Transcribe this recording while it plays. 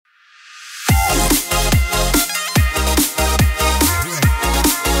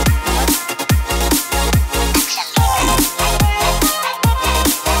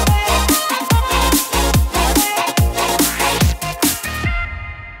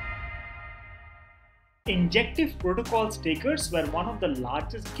Injective Protocol stakers were one of the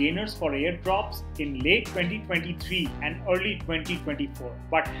largest gainers for airdrops in late 2023 and early 2024.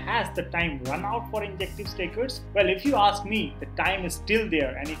 But has the time run out for Injective stakers? Well, if you ask me, the time is still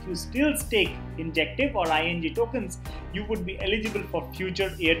there, and if you still stake Injective or INJ tokens, you would be eligible for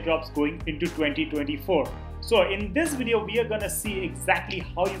future airdrops going into 2024. So in this video, we are gonna see exactly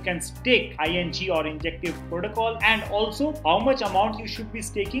how you can stake INJ or Injective Protocol, and also how much amount you should be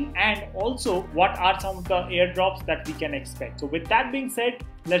staking, and also what are some of the airdrops that we can expect. So with that being said,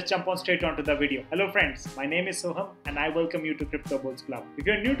 let's jump on straight onto the video. Hello friends, my name is Soham and I welcome you to Crypto Bulls Club. If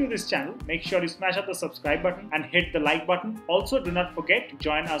you're new to this channel, make sure you smash up the subscribe button and hit the like button. Also, do not forget to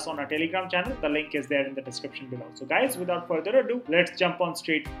join us on our Telegram channel. The link is there in the description below. So guys, without further ado, let's jump on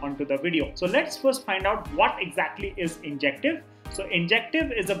straight onto the video. So let's first find out what exactly is Injective. So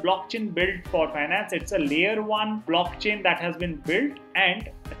Injective is a blockchain built for finance. It's a layer 1 blockchain that has been built, and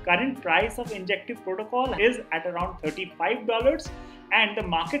the current price of Injective Protocol is at around $35. And the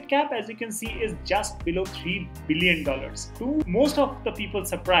market cap, as you can see, is just below $3 billion. To most of the people's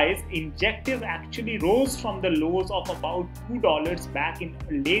surprise, Injective actually rose from the lows of about $2 back in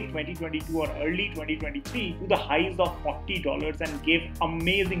late 2022 or early 2023 to the highs of $40 and gave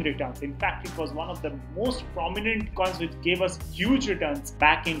amazing returns. In fact, it was one of the most prominent coins which gave us huge returns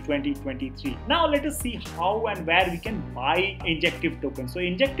back in 2023. Now let us see how and where we can buy Injective tokens. So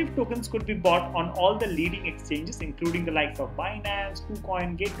Injective tokens could be bought on all the leading exchanges, including the likes of Binance,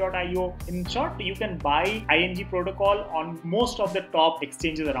 KuCoin, Gate.io. In short, you can buy INJ protocol on most of the top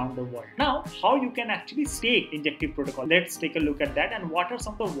exchanges around the world. Now, how you can actually stake Injective protocol? Let's take a look at that, and what are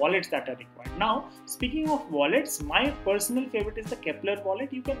some of the wallets that are required. Now, speaking of wallets, my personal favorite is the Kepler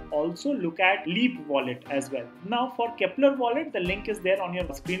wallet. You can also look at Leap wallet as well. Now, for Kepler wallet, the link is there on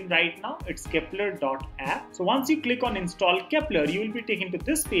your screen right now. It's kepler.app. So once you click on install Kepler, you will be taken to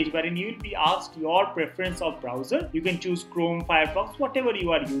this page wherein you will be asked your preference of browser. You can choose Chrome, Firefox, whatever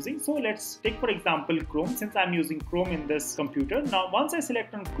you are using. So let's take for example Chrome, since I'm using Chrome in this computer. Now once I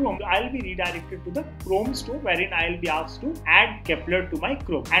select on Chrome, I'll be redirected to the Chrome store wherein I'll be asked to add Kepler to my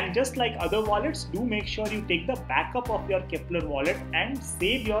Chrome. And just like other wallets, do make sure you take the backup of your Kepler wallet and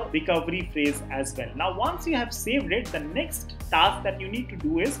save your recovery phrase as well. Now once you have saved it, the next task that you need to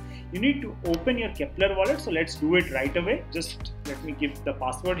do is you need to open your Kepler wallet. So let's do it right away. Just let me give the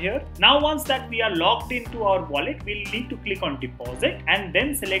password here. Now once that we are logged into our wallet, we'll need to click on deposit and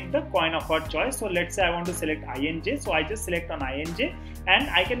then select the coin of our choice. So let's say I want to select INJ. So I just select on INJ, and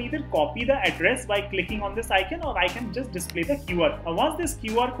I can either copy the address by clicking on this icon, or I can just display the QR. Now once this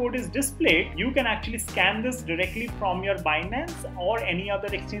QR code is displayed, you can actually scan this directly from your Binance or any other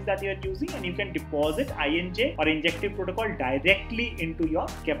exchange that you are using, and you can deposit INJ or Injective Protocol directly into your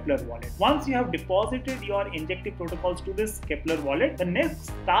Kepler wallet. Once you have deposited your Injective protocols to this Kepler wallet, the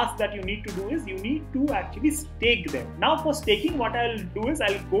next task that you need to do is you need to actually stake them. Now for staking, what I'll do is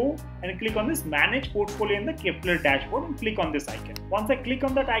I'll go and click on this manage portfolio in the Kepler dashboard and click on this icon. Once I click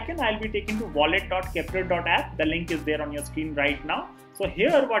on that icon, I'll be taken to wallet.kepler.app. The link is there on your screen right now. So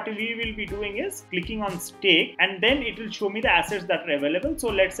here what we will be doing is clicking on stake, and then it will show me the assets that are available. So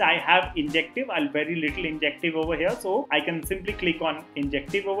let's say I have Injective. I'll very little Injective over here, so I can simply click on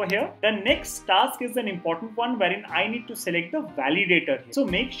Injective over here. The next task is an important one wherein I need to select the validator here. So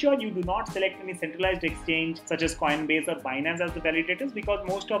make sure you do not select any centralized exchange such as Coinbase or Binance as the validators, because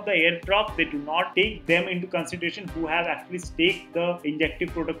most of the airdrops, they do not take them into consideration who have actually staked the Injective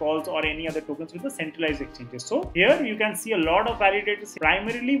protocols or any other tokens with the centralized exchanges. So here you can see a lot of validators.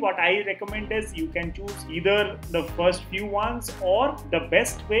 Primarily what I recommend is you can choose either the first few ones, or the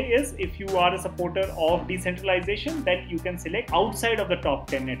best way is if you are a supporter of decentralization, then you can select outside of the top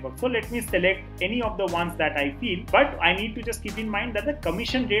 10 networks. So let me select any of the ones that I feel, but I need to just keep in mind that the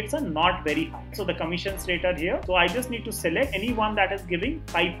commission rates are not very high. So the commissions rate are here. So I just need to select any one that is giving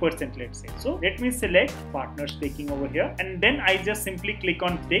 5%, let's say. So let me select partner staking over here, and then I just simply click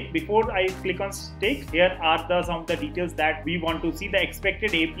on stake. Before I click on stake, here are some of the details that we want to see. The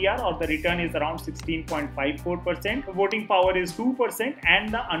expected APR or the return is around 16.54%. The voting power is 2%,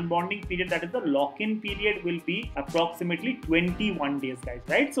 and the unbonding period, that is the lock-in period, will be approximately 21 days, guys,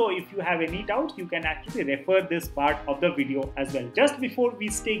 right? So if you have any doubts, you can actually refer this part of the video as well. Just before we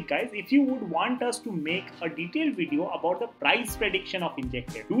stake, guys, if you would want us to make a detailed video about the price prediction of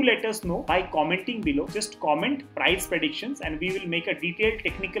Injective, do let us know by commenting below. Just comment price predictions and we will make a detailed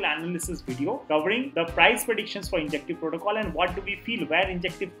technical analysis video covering the price predictions for Injective protocol and what do we feel where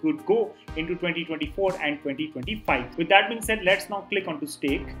Injective could go into 2024 and 2025. With that being said, let's now click onto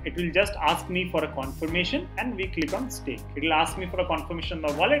stake. It will just ask me for a confirmation and we click on stake. It will ask me for a confirmation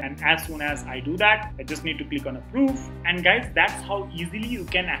on the wallet, and as soon as I do that, I just need to click on approve. And guys, that's how easily you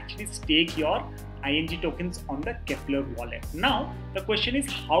can actually stake your INJ tokens on the Kepler wallet. Now, the question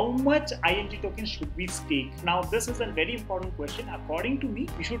is how much INJ tokens should we stake? Now, this is a very important question. According to me,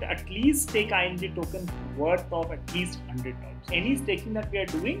 we should at least stake INJ tokens worth of at least $100. Any staking that we are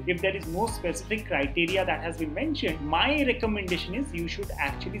doing, if there is no specific criteria that has been mentioned, my recommendation is you should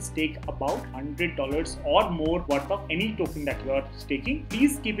actually stake about $100 or more worth of any token that you are staking.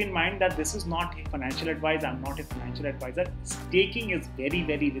 Please keep in mind that this is not a financial advice. I'm not a financial advisor. Staking is very,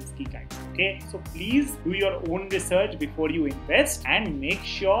 very risky, guys. Okay, so please do your own research before you invest and make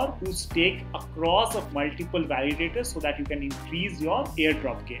sure to stake across of multiple validators so that you can increase your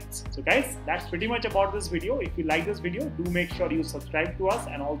airdrop gains. So guys, that's pretty much about this video. If you like this video, do make sure you subscribe to us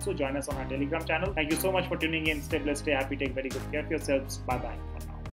and also join us on our Telegram channel. Thank you so much for tuning in. Stay blessed, stay happy, take very good care of yourselves. Bye bye.